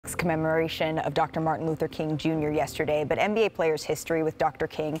Commemoration of Dr. Martin Luther King Jr. yesterday, but NBA players' history with Dr.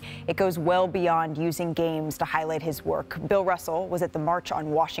 King, it goes well beyond using games to highlight his work. Bill Russell was at the March on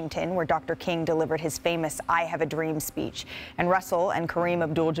Washington, where Dr. King delivered his famous "I Have a Dream" speech. And Russell and Kareem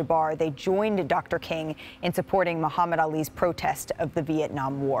Abdul-Jabbar, they joined Dr. King in supporting Muhammad Ali's protest of the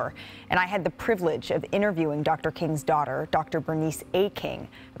Vietnam War. And I had the privilege of interviewing Dr. King's daughter, Dr. Bernice A. King,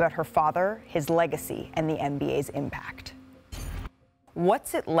 about her father, his legacy, and the NBA's impact.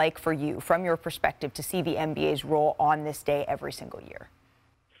 What's it like for you, from your perspective, to see the NBA's role on this day every single year?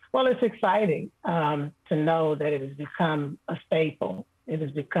 Well, it's exciting to know that it has become a staple. It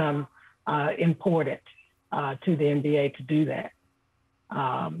has become important to the NBA to do that.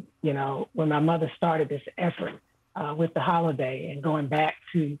 You know, when my mother started this effort with the holiday and going back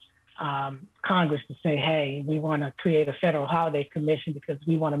to Congress to say, hey, we want to create a federal holiday commission because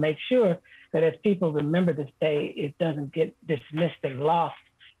we want to make sure that as people remember this day, it doesn't get dismissed and lost.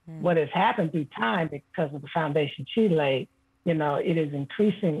 What has happened through time because of the foundation she laid, you know, it is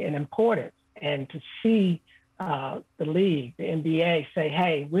increasing in importance. And to see the league, the NBA say,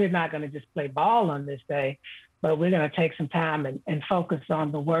 hey, we're not going to just play ball on this day, but we're going to take some time and focus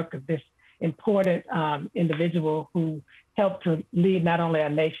on the work of this important individual who helped to lead not only our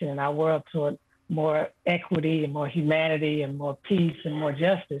nation and our world toward more equity and more humanity and more peace and more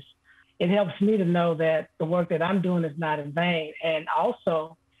justice. It helps me to know that the work that I'm doing is not in vain. And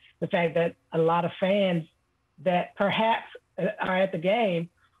also the fact that a lot of fans that perhaps are at the game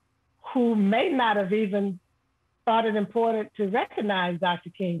who may not have even thought it important to recognize Dr.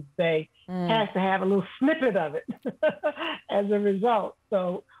 King's Day has to have a little snippet of it as a result.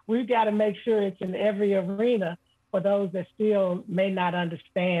 So we've got to make sure it's in every arena for those that still may not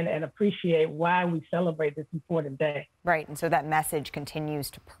understand and appreciate why we celebrate this important day. Right, and so that message continues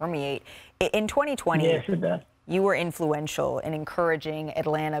to permeate. In 2020, yes, it does. You were influential in encouraging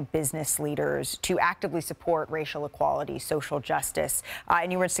Atlanta business leaders to actively support racial equality, social justice,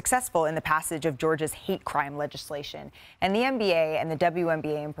 and you were successful in the passage of Georgia's hate crime legislation. And the NBA and the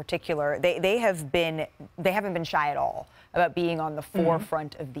WNBA in particular, they haven't been shy at all about being on the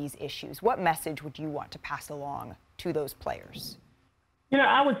forefront of these issues. What message would you want to pass along to those players? You know,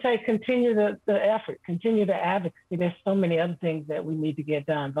 I would say continue the effort, continue the advocacy. There's so many other things that we need to get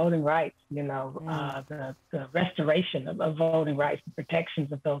done. Voting rights, you know, the restoration of voting rights, the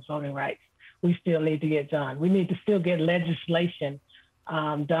protections of those voting rights, we still need to get done. We need to still get legislation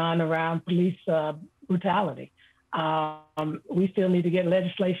done around police brutality. We still need to get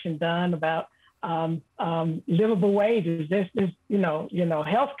legislation done about livable wages. There's you know,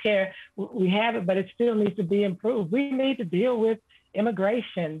 healthcare, we have it, but it still needs to be improved. We need to deal with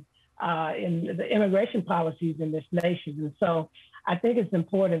immigration in the immigration policies in this nation. And so I think it's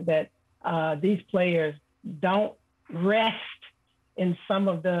important that these players don't rest in some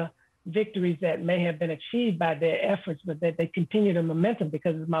of the victories that may have been achieved by their efforts, but that they continue the momentum,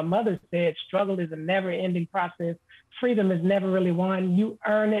 because as my mother said, struggle is a never-ending process. Freedom is never really won. You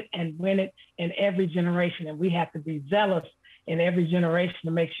earn it and win it in every generation. And we have to be zealous in every generation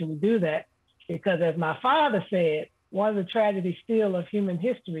to make sure we do that. Because as my father said, one of the tragedies still of human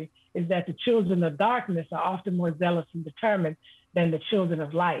history is that the children of darkness are often more zealous and determined than the children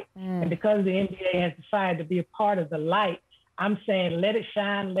of light. And because the NBA has decided to be a part of the light, I'm saying let it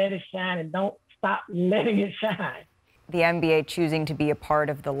shine, and don't stop letting it shine. The NBA choosing to be a part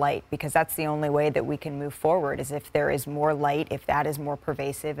of the light, because that's the only way that we can move forward, is if there is more light, if that is more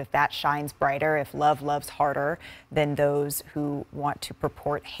pervasive, if that shines brighter, if love loves harder than those who want to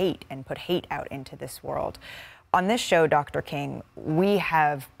purport hate and put hate out into this world. On this show, Dr. King, we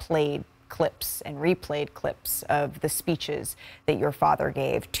have played clips and replayed clips of the speeches that your father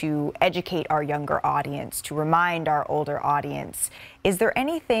gave to educate our younger audience, to remind our older audience. Is there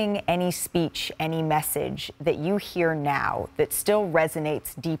anything, any speech, any message that you hear now that still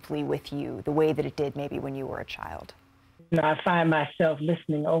resonates deeply with you the way that it did maybe when you were a child? You know, I find myself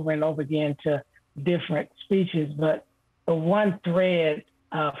listening over and over again to different speeches, but the one thread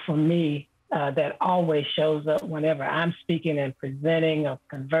for me that always shows up whenever I'm speaking and presenting or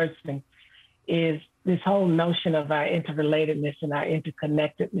conversing is this whole notion of our interrelatedness and our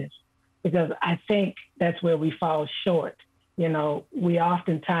interconnectedness, because I think that's where we fall short. You know, we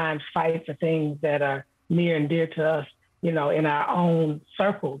oftentimes fight for things that are near and dear to us, you know, in our own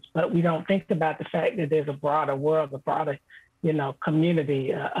circles, but we don't think about the fact that there's a broader world, a broader, you know,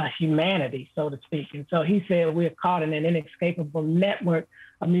 community, a humanity, so to speak. And so he said, we're caught in an inescapable network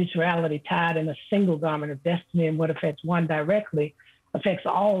of mutuality tied in a single garment of destiny, and what affects one directly affects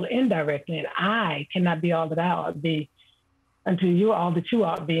all indirectly. And I cannot be all that I ought to be until you're all that you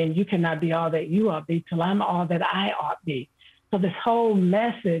ought to be, and you cannot be all that you ought to be till I'm all that I ought to be. So this whole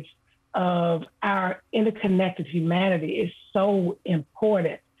message of our interconnected humanity is so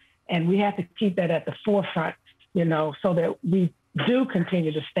important. And we have to keep that at the forefront, so that we do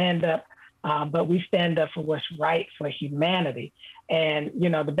continue to stand up, but we stand up for what's right for humanity. And,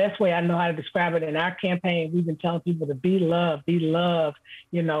 the best way I know how to describe it in our campaign, we've been telling people to be love,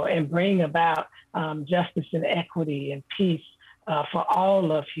 and bring about justice and equity and peace for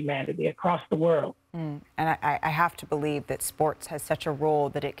all of humanity across the world. And I have to believe that sports has such a role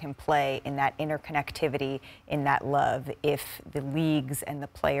that it can play in that interconnectivity, in that love, if the leagues and the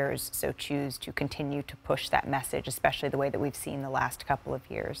players so choose to continue to push that message, especially the way that we've seen the last couple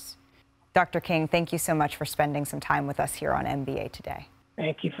of years. Dr. King, thank you so much for spending some time with us here on NBA Today.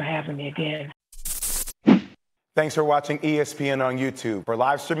 Thank you for having me again. Thanks for watching ESPN on YouTube. For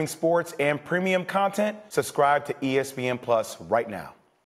live streaming sports and premium content, subscribe to ESPN Plus right now.